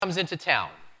Comes into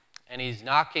town, and he's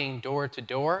knocking door to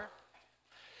door.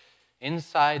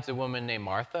 Inside's a woman named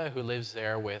Martha who lives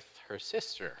there with her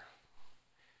sister,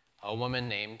 a woman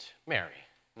named Mary.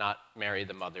 Not Mary,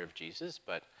 the mother of Jesus,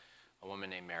 but a woman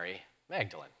named Mary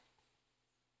Magdalene.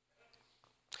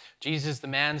 Jesus, the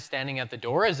man standing at the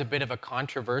door, is a bit of a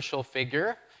controversial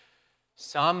figure.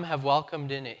 Some have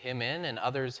welcomed him in, and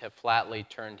others have flatly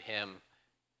turned him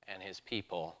and his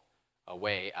people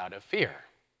away out of fear.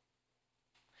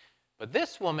 But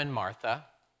this woman, Martha,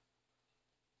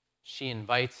 she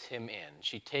invites him in.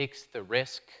 She takes the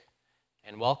risk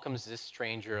and welcomes this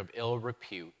stranger of ill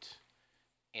repute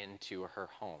into her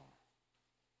home.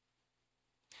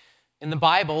 In the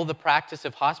Bible, the practice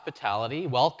of hospitality,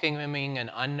 welcoming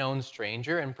an unknown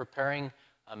stranger and preparing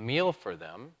a meal for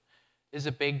them, is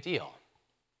a big deal.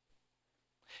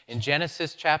 In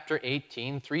Genesis chapter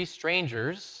 18, 3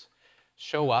 strangers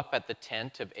show up at the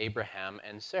tent of Abraham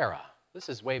and Sarah. This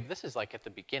is like at the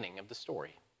beginning of the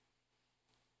story.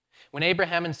 When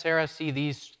Abraham and Sarah see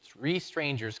these 3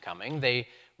 strangers coming, they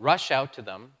rush out to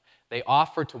them. They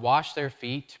offer to wash their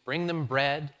feet, bring them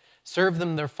bread, serve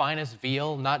them their finest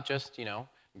veal, not just,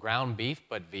 ground beef,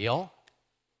 but veal,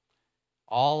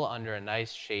 all under a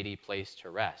nice shady place to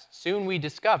rest. Soon we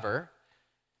discover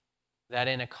that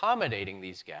in accommodating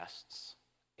these guests,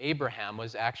 Abraham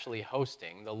was actually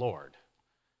hosting the Lord,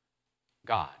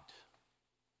 God.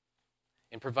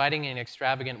 In providing an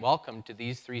extravagant welcome to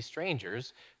these 3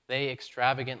 strangers, they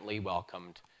extravagantly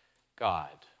welcomed God.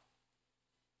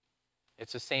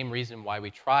 It's the same reason why we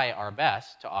try our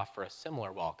best to offer a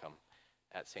similar welcome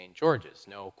at St. George's.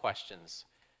 No questions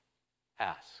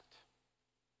asked.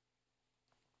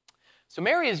 So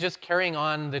Mary is just carrying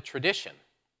on the tradition.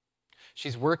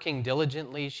 She's working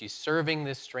diligently. She's serving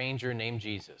this stranger named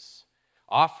Jesus,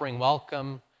 offering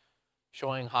welcome,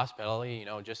 showing hospitality,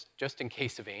 just in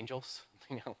case of angels,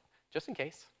 just in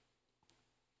case.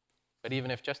 But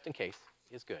even if just in case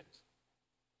is good.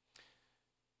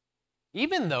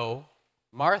 Even though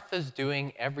Martha's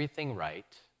doing everything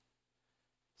right,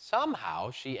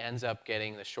 somehow she ends up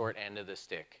getting the short end of the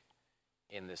stick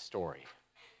in this story.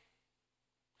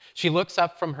 She looks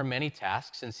up from her many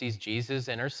tasks and sees Jesus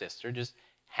and her sister just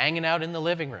hanging out in the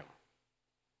living room.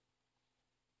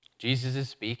 Jesus is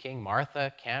speaking.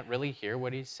 Martha can't really hear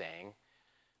what he's saying,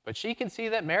 but she can see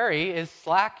that Mary is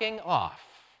slacking off,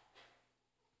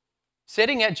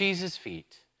 sitting at Jesus'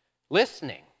 feet,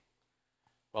 listening,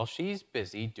 while she's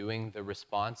busy doing the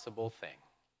responsible thing.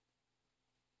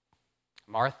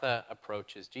 Martha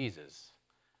approaches Jesus.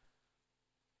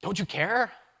 "Don't you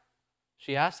care?"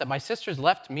 she asks, "that my sister's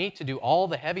left me to do all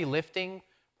the heavy lifting,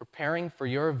 preparing for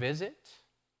your visit?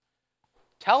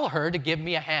 Tell her to give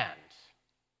me a hand."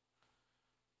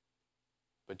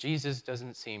 But Jesus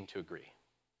doesn't seem to agree.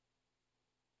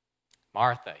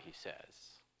 "Martha," he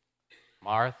says.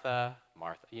 "Martha,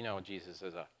 Martha."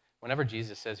 Whenever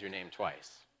Jesus says your name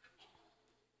twice,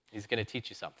 he's going to teach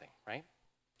you something, right?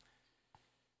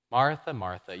 "Martha,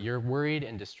 Martha, you're worried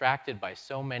and distracted by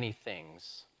so many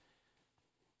things,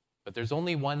 but there's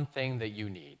only one thing that you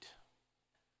need.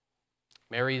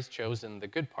 Mary's chosen the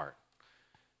good part,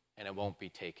 and it won't be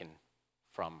taken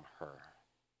from her."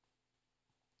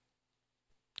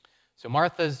 So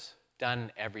Martha's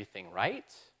done everything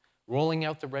right, rolling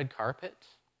out the red carpet,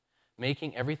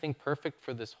 making everything perfect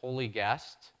for this holy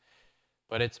guest.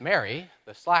 But it's Mary,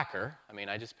 the slacker.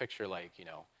 I just picture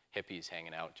hippies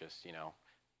hanging out just,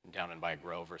 down in by a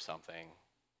grove or something,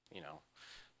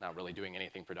 not really doing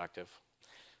anything productive.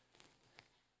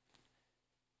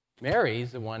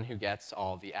 Mary's the one who gets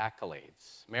all the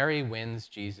accolades. Mary wins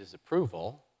Jesus'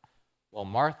 approval, while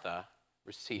Martha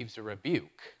receives a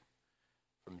rebuke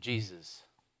from Jesus,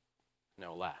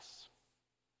 no less.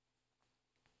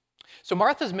 So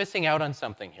Martha's missing out on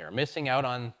something here, missing out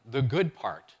on the good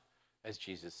part, as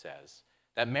Jesus says,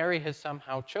 that Mary has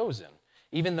somehow chosen.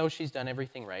 Even though she's done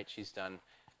everything right, she's done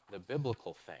the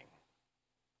biblical thing.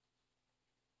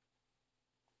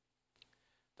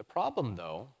 The problem,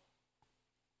 though,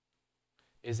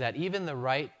 is that even the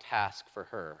right task for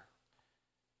her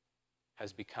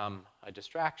has become a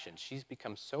distraction. She's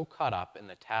become so caught up in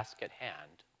the task at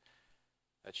hand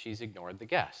that she's ignored the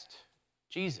guest,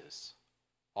 Jesus,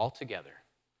 altogether,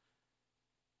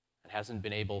 and hasn't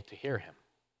been able to hear him.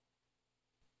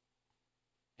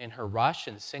 In her rush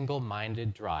and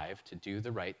single-minded drive to do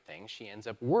the right thing, she ends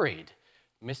up worried,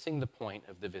 missing the point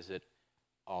of the visit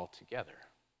altogether.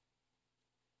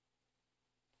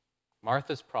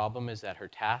 Martha's problem is that her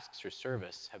tasks or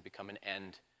service have become an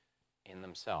end in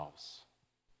themselves.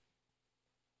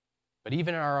 But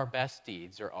even our best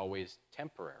deeds are always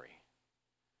temporary.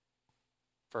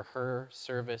 For her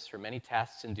service, her many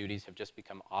tasks and duties have just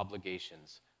become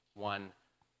obligations, one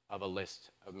of a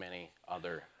list of many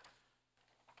other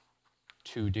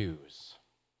to-dos.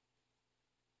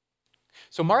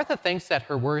 So Martha thinks that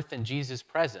her worth in Jesus'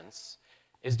 presence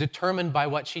is determined by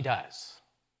what she does,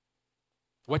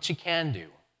 what she can do,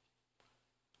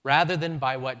 rather than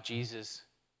by what Jesus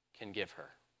can give her.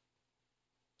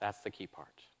 That's the key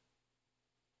part.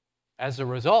 As a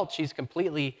result, she's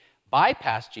completely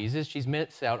bypassed Jesus. She's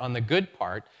missed out on the good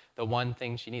part, the one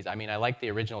thing she needs. I mean, I like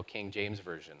the original King James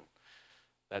Version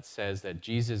that says that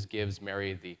Jesus gives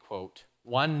Mary the, quote,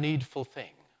 one needful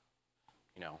thing.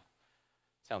 You know,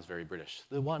 sounds very British.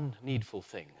 The one needful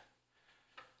thing.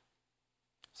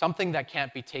 Something that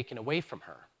can't be taken away from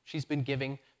her. She's been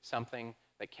giving something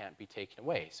that can't be taken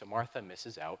away. So Martha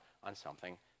misses out on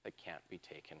something that can't be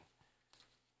taken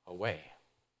away.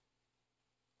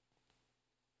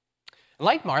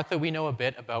 Like Martha, we know a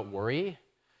bit about worry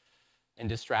and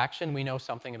distraction. We know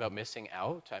something about missing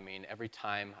out. I mean,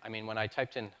 when I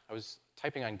was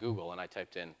typing on Google and I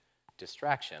typed in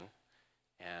distraction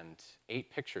and 8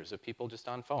 pictures of people just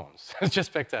on phones.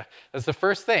 That's the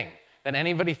first thing that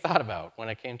anybody thought about when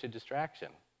it came to distraction.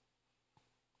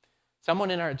 Someone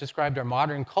described our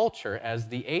modern culture as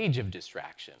the age of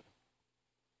distraction.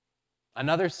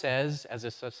 Another says, as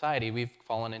a society, we've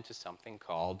fallen into something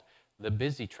called the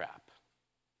busy trap.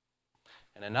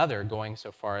 And another going so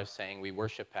far as saying we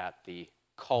worship at the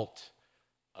cult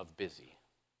of busy.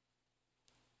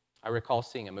 I recall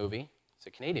seeing a movie, it's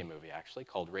a Canadian movie actually,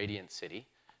 called Radiant City,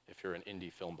 if you're an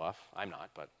indie film buff. I'm not,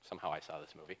 but somehow I saw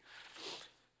this movie.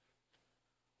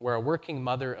 Where a working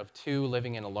mother of 2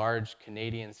 living in a large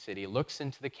Canadian city looks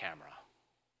into the camera.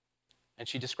 And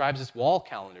she describes this wall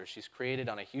calendar she's created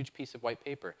on a huge piece of white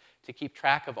paper to keep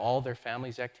track of all their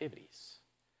family's activities.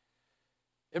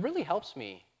 It really helps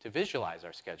me to visualize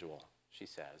our schedule, she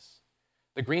says.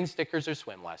 The green stickers are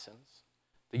swim lessons.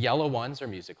 The yellow ones are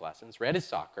music lessons. Red is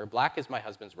soccer. Black is my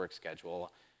husband's work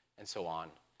schedule, and so on,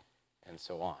 and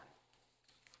so on.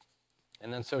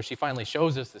 And then so she finally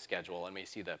shows us the schedule, and we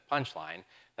see the punchline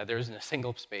that there isn't a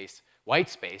single white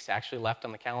space actually left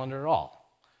on the calendar at all.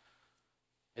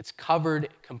 It's covered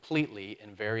completely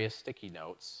in various sticky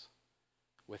notes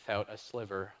without a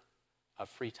sliver of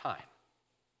free time.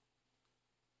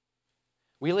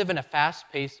 We live in a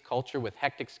fast-paced culture with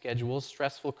hectic schedules,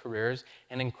 stressful careers,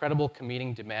 and incredible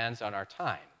competing demands on our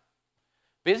time.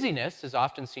 Busyness is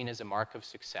often seen as a mark of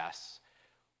success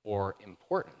or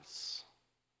importance.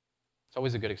 It's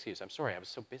always a good excuse. I'm sorry, I was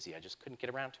so busy, I just couldn't get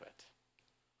around to it.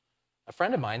 A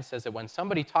friend of mine says that when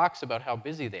somebody talks about how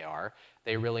busy they are,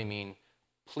 they really mean,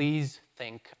 please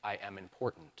think I am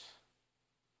important.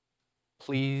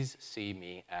 Please see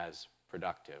me as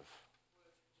productive.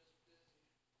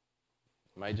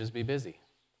 Might just be busy.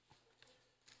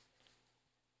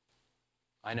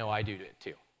 I know I do it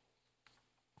too.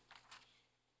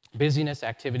 Busyness,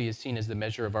 activity is seen as the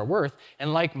measure of our worth.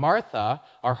 And like Martha,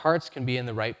 our hearts can be in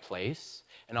the right place.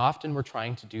 And often we're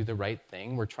trying to do the right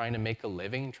thing. We're trying to make a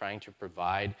living, trying to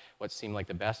provide what seem like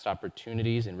the best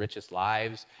opportunities and richest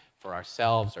lives for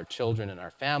ourselves, our children, and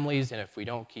our families. And if we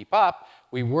don't keep up,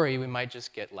 we worry we might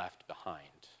just get left behind.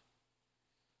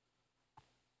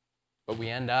 But we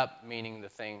end up missing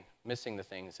the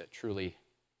things that truly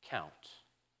count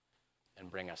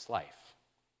and bring us life.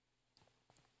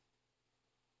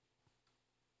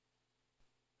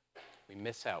 We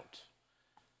miss out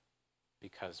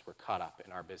because we're caught up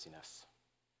in our busyness.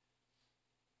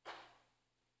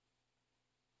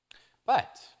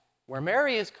 But where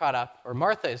Martha is caught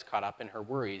up in her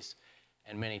worries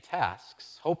and many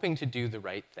tasks, hoping to do the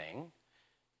right thing,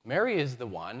 Mary is the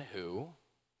one who,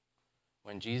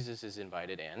 when Jesus is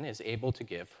invited in, is able to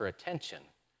give her attention.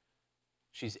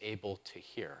 She's able to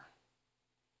hear.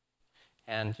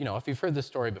 And, if you've heard this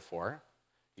story before,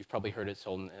 you've probably heard it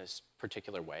told in this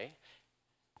particular way.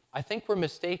 I think we're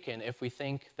mistaken if we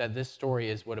think that this story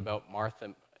is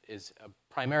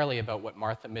primarily about what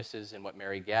Martha misses and what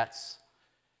Mary gets.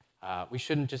 We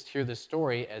shouldn't just hear this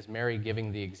story as Mary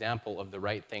giving the example of the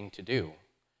right thing to do,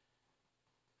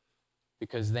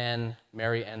 because then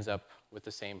Mary ends up with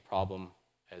the same problem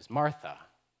as Martha.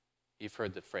 You've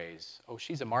heard the phrase, oh,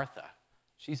 she's a Martha,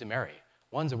 she's a Mary.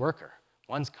 One's a worker,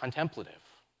 one's contemplative.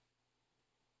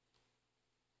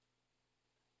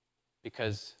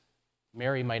 Because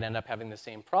Mary might end up having the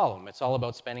same problem. It's all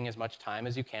about spending as much time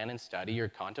as you can in study or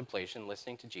contemplation,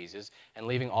 listening to Jesus, and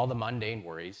leaving all the mundane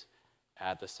worries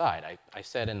at the side. I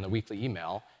said in the weekly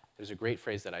email, there's a great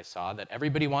phrase that I saw, that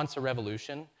everybody wants a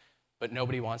revolution, but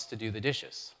nobody wants to do the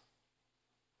dishes.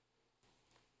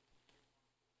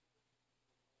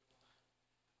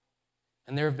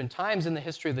 And there have been times in the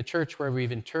history of the church where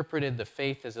we've interpreted the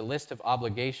faith as a list of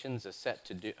obligations, a set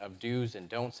of do's and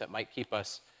don'ts that might keep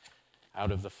us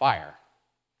out of the fire.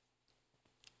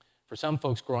 For some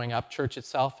folks growing up, church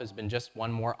itself has been just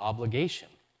one more obligation.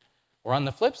 Or on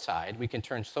the flip side, we can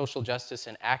turn social justice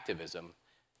and activism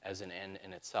as an end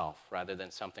in itself, rather than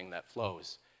something that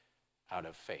flows out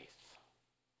of faith.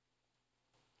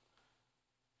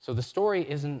 So the story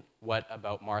isn't what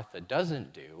about Martha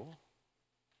doesn't do.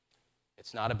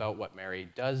 It's not about what Mary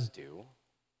does do.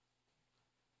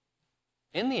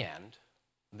 In the end,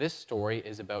 this story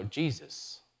is about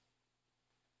Jesus.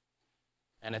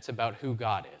 And it's about who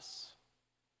God is.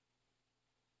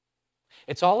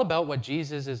 It's all about what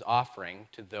Jesus is offering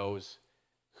to those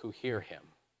who hear him.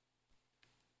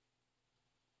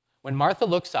 When Martha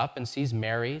looks up and sees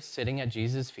Mary sitting at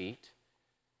Jesus' feet,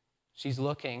 she's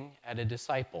looking at a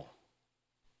disciple,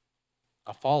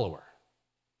 a follower.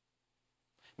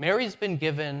 Mary's been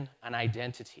given an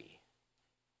identity.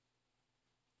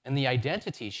 And the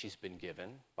identity she's been given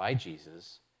by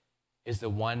Jesus is the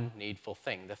one needful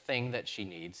thing, the thing that she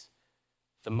needs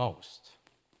the most.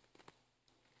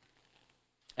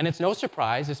 And it's no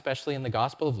surprise, especially in the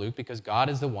Gospel of Luke, because God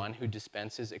is the one who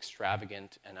dispenses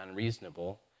extravagant and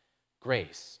unreasonable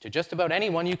grace to just about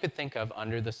anyone you could think of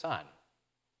under the sun.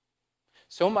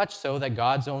 So much so that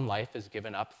God's own life is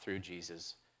given up through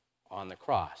Jesus on the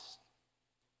cross.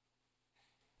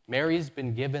 Mary's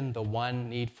been given the one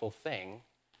needful thing,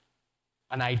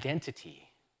 an identity,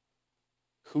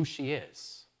 who she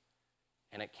is,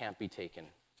 and it can't be taken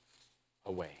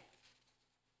away.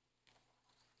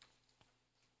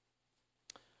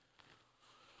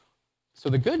 So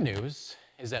the good news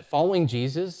is that following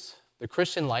Jesus, the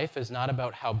Christian life is not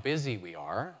about how busy we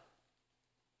are,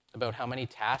 about how many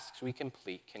tasks we can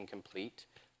complete,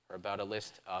 or about a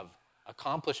list of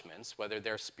accomplishments, whether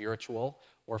they're spiritual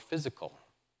or physical.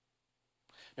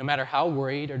 No matter how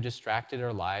worried or distracted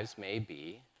our lives may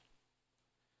be,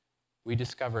 we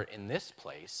discover in this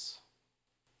place,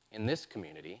 in this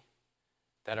community,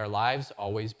 that our lives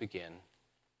always begin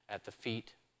at the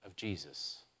feet of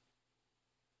Jesus.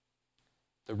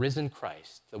 The risen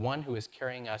Christ, the one who is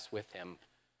carrying us with him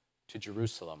to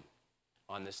Jerusalem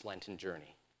on this Lenten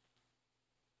journey.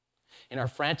 In our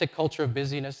frantic culture of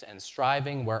busyness and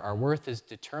striving, where our worth is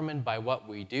determined by what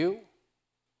we do,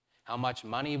 how much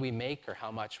money we make or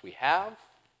how much we have,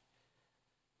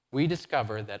 we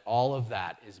discover that all of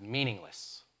that is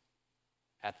meaningless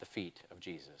at the feet of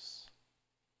Jesus.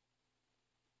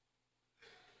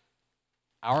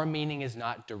 Our meaning is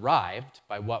not derived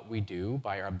by what we do,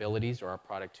 by our abilities or our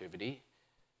productivity,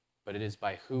 but it is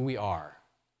by who we are.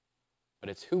 But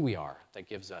it's who we are that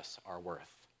gives us our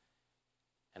worth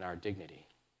and our dignity.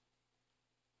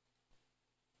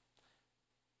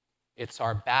 It's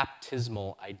our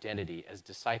baptismal identity as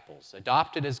disciples,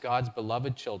 adopted as God's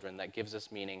beloved children, that gives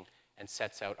us meaning and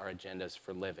sets out our agendas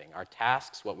for living. Our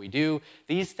tasks, what we do,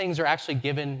 these things are actually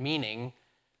given meaning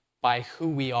by who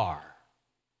we are,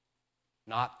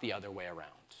 not the other way around.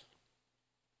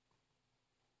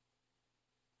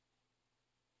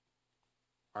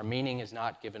 Our meaning is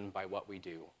not given by what we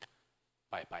do,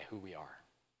 but by who we are.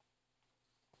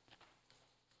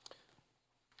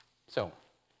 So,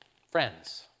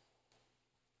 friends,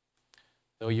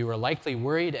 though you are likely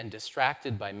worried and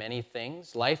distracted by many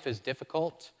things, life is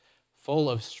difficult, full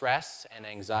of stress and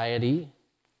anxiety,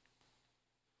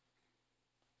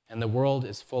 and the world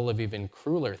is full of even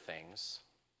crueler things.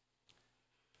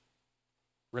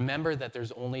 Remember that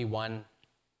there's only one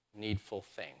needful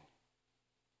thing.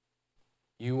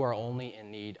 You are only in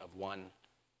need of one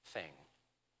thing.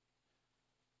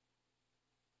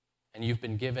 And you've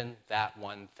been given that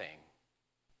one thing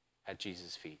at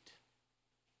Jesus' feet.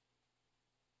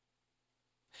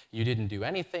 You didn't do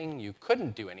anything, you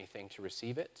couldn't do anything to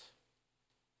receive it.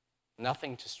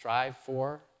 Nothing to strive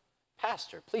for.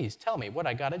 Pastor, please tell me what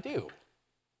I got to do.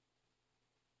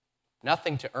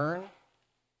 Nothing to earn.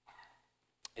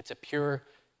 It's a pure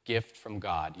gift from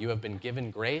God. You have been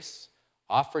given grace,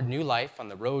 offered new life on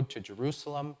the road to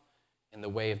Jerusalem in the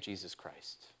way of Jesus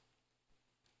Christ.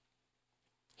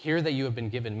 Hear that you have been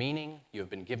given meaning, you have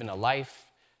been given a life,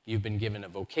 you've been given a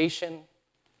vocation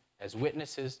as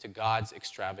witnesses to God's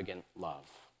extravagant love.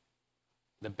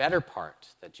 The better part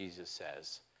that Jesus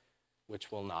says,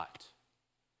 which will not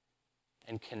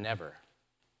and can never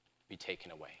be taken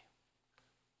away.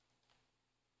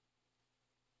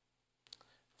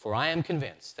 For I am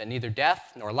convinced that neither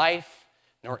death, nor life,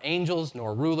 nor angels,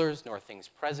 nor rulers, nor things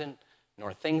present,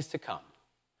 nor things to come,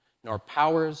 nor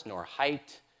powers, nor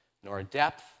height, nor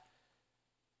depth,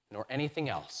 nor anything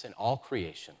else in all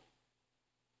creation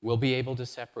will be able to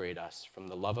separate us from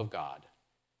the love of God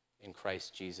in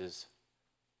Christ Jesus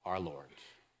our Lord.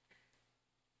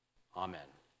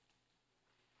 Amen.